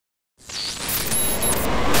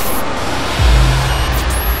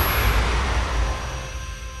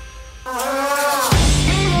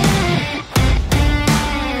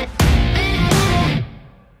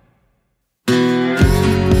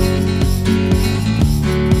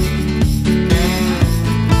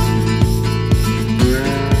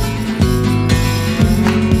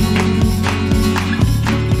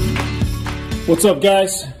What's up,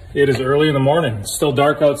 guys? It is early in the morning. It's still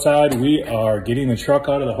dark outside. We are getting the truck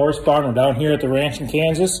out of the horse barn. We're down here at the ranch in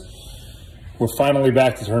Kansas. We're finally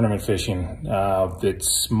back to tournament fishing.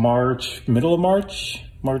 It's middle of March,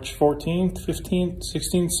 March 14th, 15th,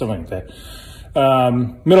 16th, something like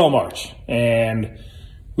that. Middle of March. And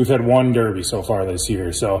we've had one derby so far this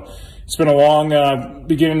year. So it's been a long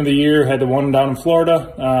beginning of the year. Had the one down in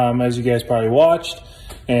Florida, as you guys probably watched.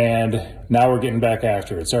 And now we're getting back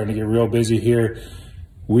after it. It's starting to get real busy here.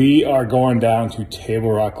 We are going down to Table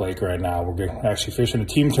Rock Lake right now. We're actually fishing a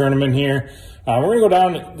team tournament here. We're gonna go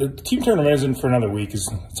down, the team tournament isn't for another week. It's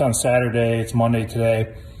on Saturday, it's Monday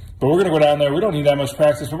today. But we're gonna go down there. We don't need that much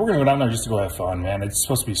practice, but we're gonna go down there just to go have fun, man. It's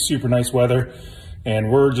supposed to be super nice weather.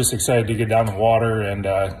 And we're just excited to get down the water and,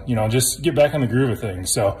 you know, just get back on the groove of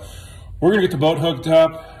things. So we're gonna get the boat hooked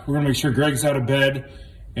up. We're gonna make sure Greg's out of bed.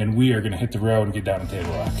 And we are gonna hit the road and get down to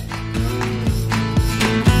Table Rock.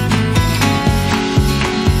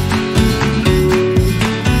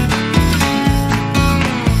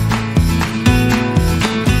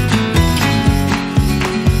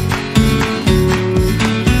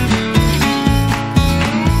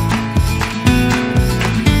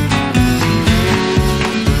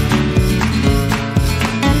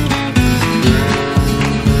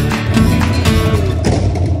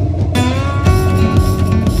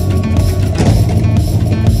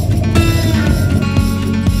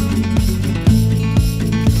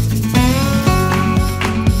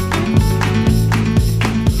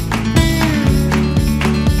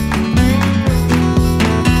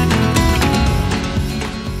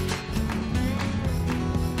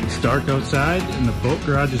 It's dark outside and the boat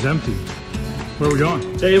garage is empty. Where are we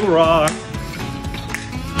going? Table Rock.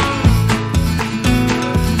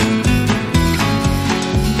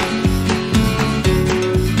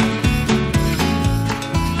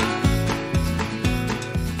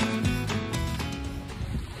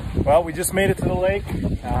 Well, we just made it to the lake.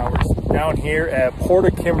 We're down here at Port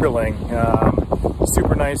Kimberling.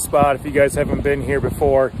 Super nice spot. If you guys haven't been here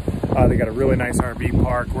before, they got a really nice RV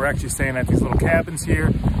park. We're actually staying at these little cabins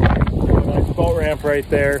here. Nice boat ramp right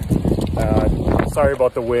there. Sorry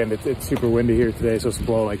about the wind. It's super windy here today. It's supposed to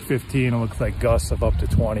blow like 15. It looks like gusts of up to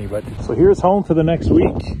 20. But so here's home for the next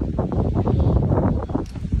week.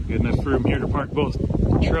 Got enough room here to park both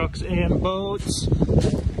trucks and boats.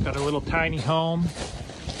 Got a little tiny home.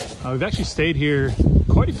 We've actually stayed here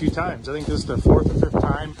quite a few times. I think this is the 4th or 5th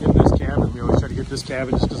time in this cabin. We always try to get this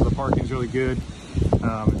cabin just because the parking's really good. There's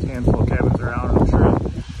a handful of cabins around. I'm sure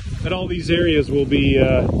that all these areas will be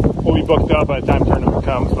booked up by the time tournament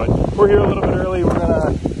comes. But we're here a little bit early. We're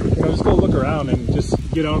gonna just go look around and just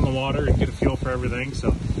get out on the water and get a feel for everything.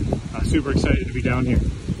 So super excited to be down here.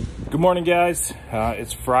 Good morning, guys.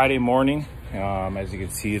 It's Friday morning. As you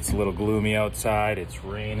can see, it's a little gloomy outside. It's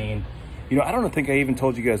raining. You know, I don't think I even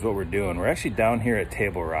told you guys what we're doing. We're actually down here at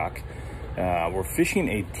Table Rock. We're fishing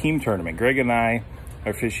a team tournament. Greg and I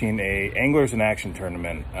are fishing a Anglers in Action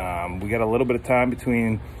tournament. We got a little bit of time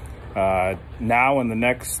between now and the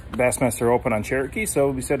next Bassmaster Open on Cherokee, so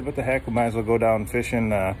we said, what the heck, we might as well go down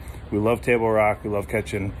fishing. We love Table Rock. We love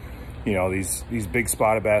catching, you know, these big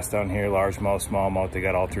spotted bass down here, largemouth, smallmouth. They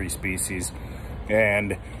got all 3 species.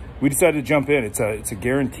 And we decided to jump in. It's a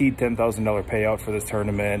guaranteed $10,000 payout for this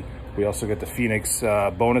tournament. We also get the Phoenix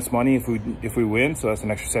bonus money if we win, so that's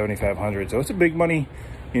an extra $7,500. So it's a big money,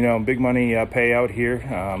 you know, payout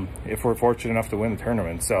here if we're fortunate enough to win the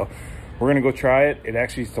tournament. So we're gonna go try it.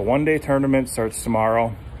 It's a 1-day tournament, starts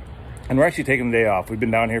tomorrow, and we're actually taking the day off. We've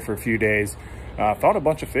been down here for a few days, found a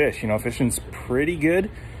bunch of fish. You know, fishing's pretty good.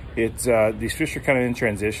 It's these fish are kind of in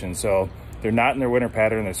transition, so they're not in their winter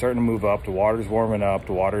pattern. They're starting to move up. The water's warming up.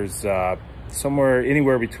 The water's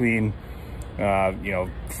anywhere between you know,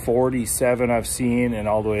 47 I've seen and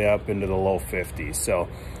all the way up into the low 50s. So,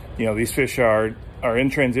 you know, these fish are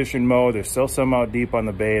in transition mode. There's still some out deep on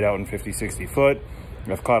the bait out in 50, 60 foot.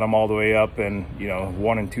 I've caught them all the way up and, you know,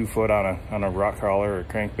 1 and 2 foot on a rock crawler or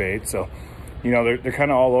crankbait. So, you know, they're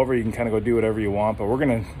kind of all over. You can kind of go do whatever you want, but we're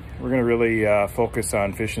gonna really focus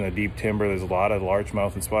on fishing the deep timber. There's a lot of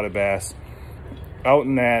largemouth and spotted bass out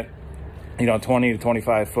in that, you know, 20 to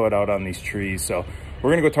 25 foot out on these trees. So we're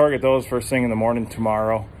gonna go target those first thing in the morning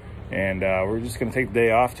tomorrow, and we're just gonna take the day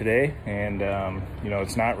off today. And you know,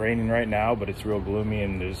 it's not raining right now, but it's real gloomy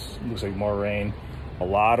and looks like more rain. A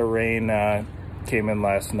lot of rain came in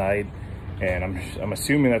last night, and I'm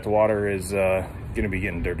assuming that the water is gonna be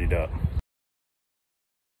getting dirtied up.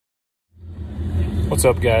 What's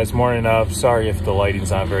up, guys? Morning up. Sorry if the lighting's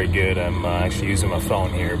not very good. I'm actually using my phone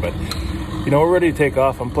here, but you know, we're ready to take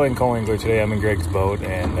off. I'm playing co-angler today. I'm in Greg's boat,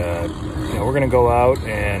 and you know, we're gonna go out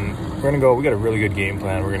and we're gonna go. We got a really good game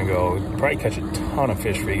plan. We're gonna go probably catch a ton of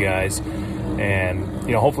fish for you guys, and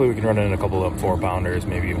you know, hopefully we can run in a couple of 4-pounders,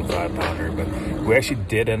 maybe even 5-pounder. But we actually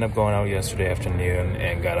did end up going out yesterday afternoon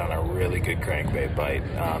and got on a really good crankbait bite.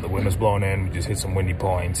 The wind was blowing in. We just hit some windy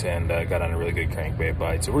points and got on a really good crankbait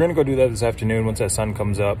bite. So we're gonna go do that this afternoon once that sun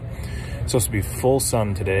comes up. It's supposed to be full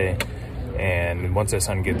sun today, and once that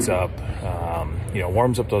sun gets up, you know,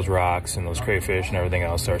 warms up those rocks and those crayfish and everything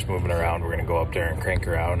else starts moving around. We're gonna go up there and crank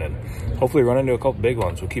around and hopefully run into a couple big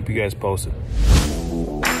ones. We'll keep you guys posted.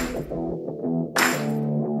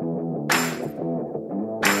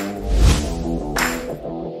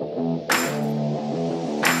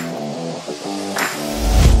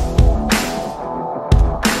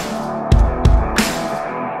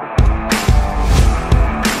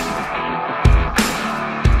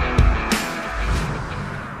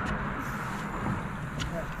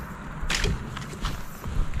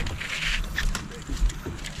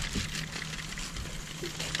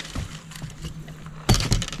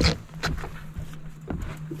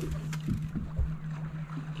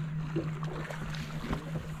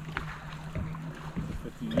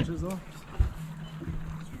 Inches though.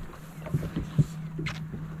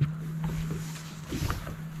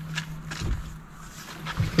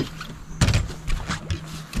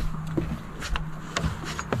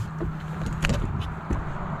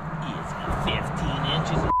 It's 15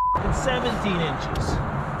 inches and 17 inches.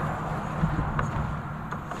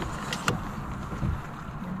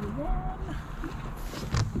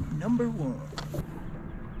 Number one.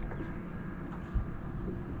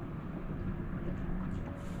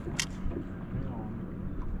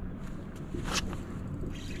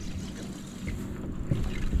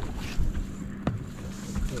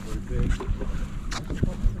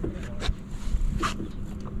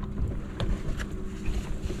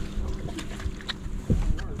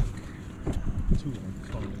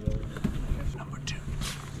 Number 2.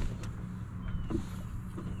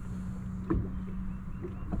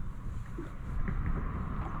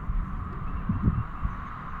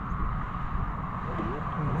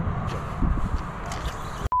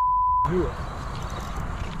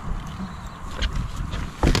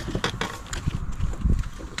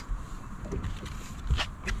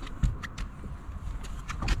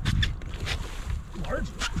 Large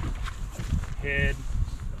head.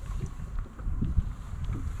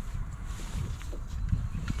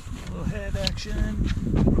 Little head action.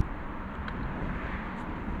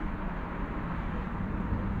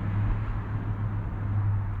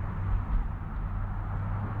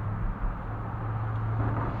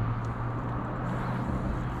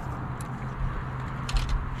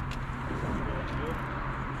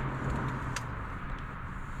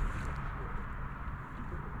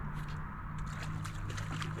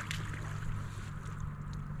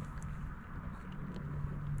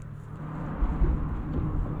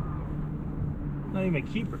 Not even a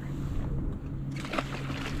keeper.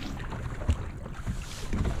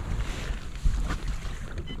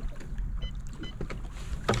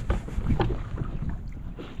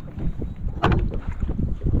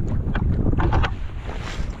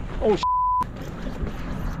 Oh,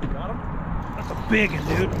 got him? That's a big one,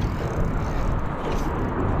 dude.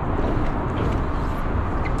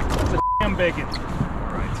 That's a damn big one.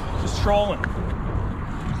 All right, just trolling.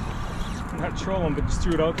 Not trolling, but just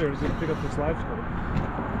threw it out there. I was gonna pick up this live scope.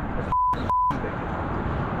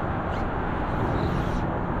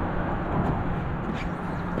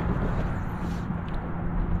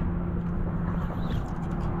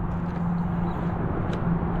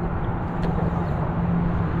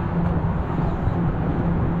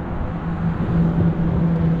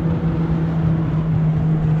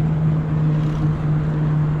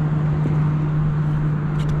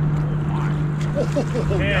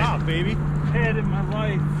 Oh, yeah, baby. Head in my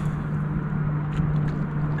life.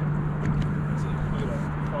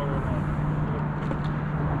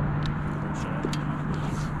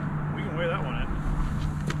 We can weigh that one in.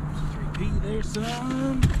 3P there,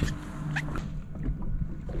 son.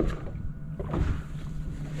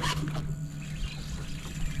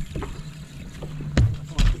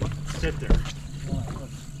 Sit there.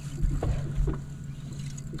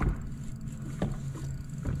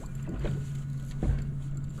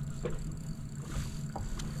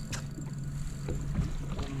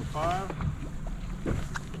 Number 5.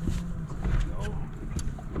 Go.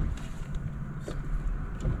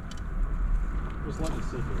 Just let it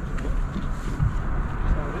sit there.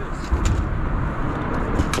 That's how it is.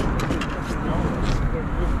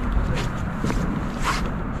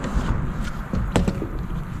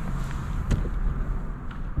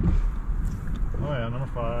 Oh yeah, number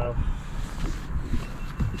 5.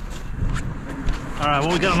 All right,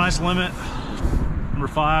 well, we got a nice limit. Number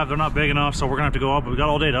 5, they're not big enough, so we're gonna have to go up, but we got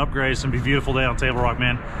all day to upgrade. It's gonna be a beautiful day on Table Rock,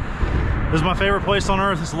 man. This is my favorite place on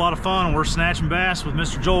earth. It's a lot of fun. We're snatching bass with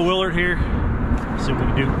Mr. Joel Willert here. Let's see what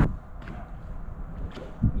we can do.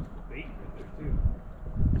 He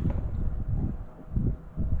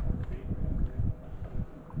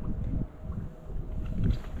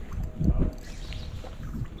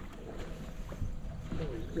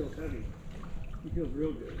feels heavy. He feels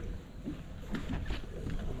real good.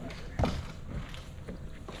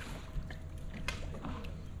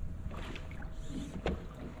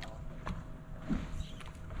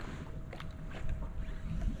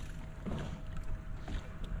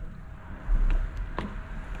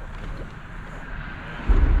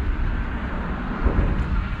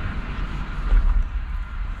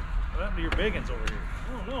 What happened to your big ones over here?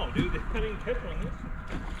 I don't know, dude. I didn't catch one.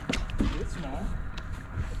 It's small.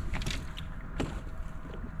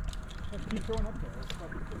 Let's keep throwing up there. Let's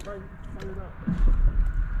fire it up.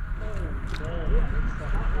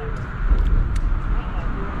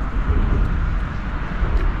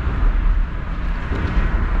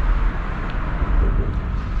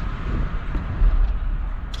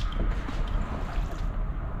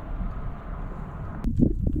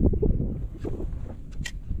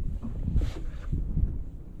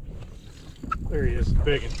 There he is,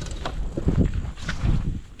 big one.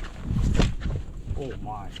 Oh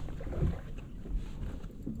my.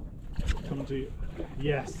 Coming to you.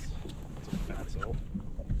 Yes. That's a fat soul.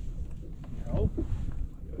 No.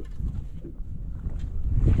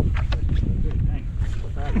 Dang.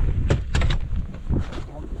 Fat.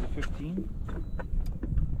 15.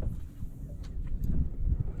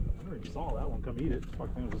 I never even saw that one come eat it.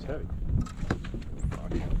 Fuck, thing was just heavy.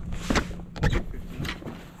 Fuck. 15.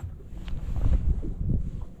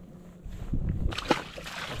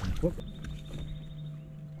 Whoop.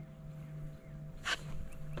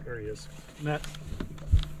 There he is. Net.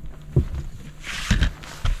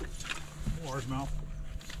 Largemouth.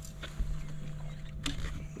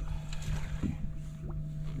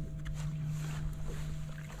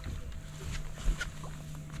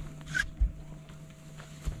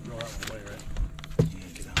 Throw that one away, right? He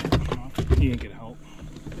ain't gonna help. He ain't gonna help.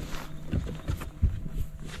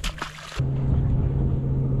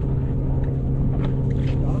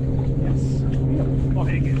 Yes. Oh,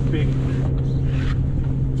 he gets big.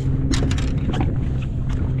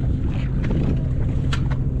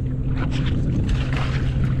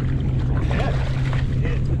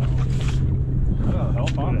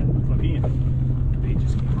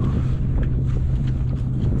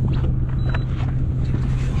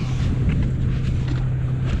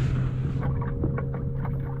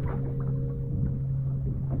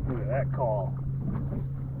 That call.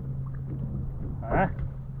 Huh?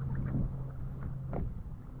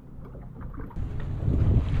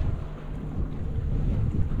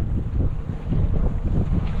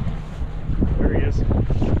 There he is. I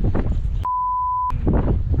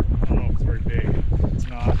don't know if it's very big. It's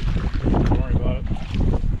not. Don't worry about it.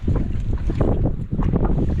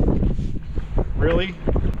 Really?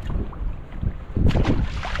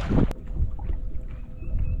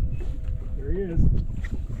 There he is.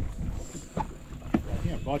 I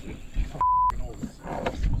can't budge it.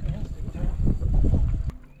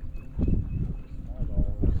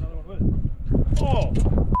 Oh! Oh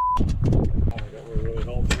my god, we're really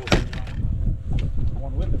helpful.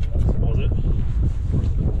 One with it. Was it?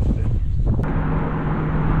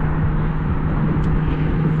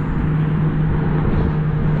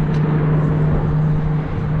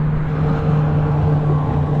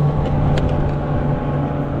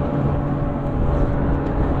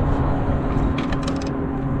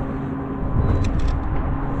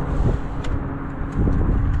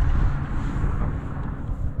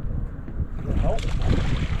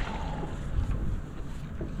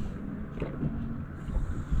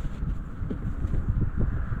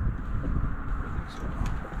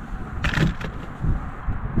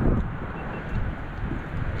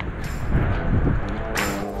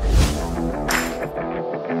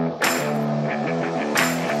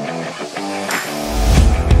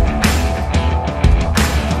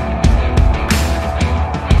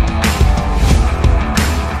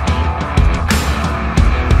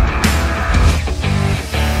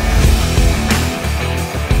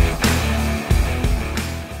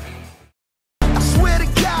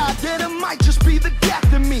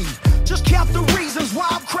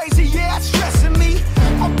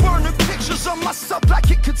 Myself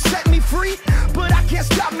like it could set me free, but I can't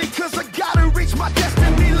stop me cause I gotta reach my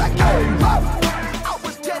destiny like, hey,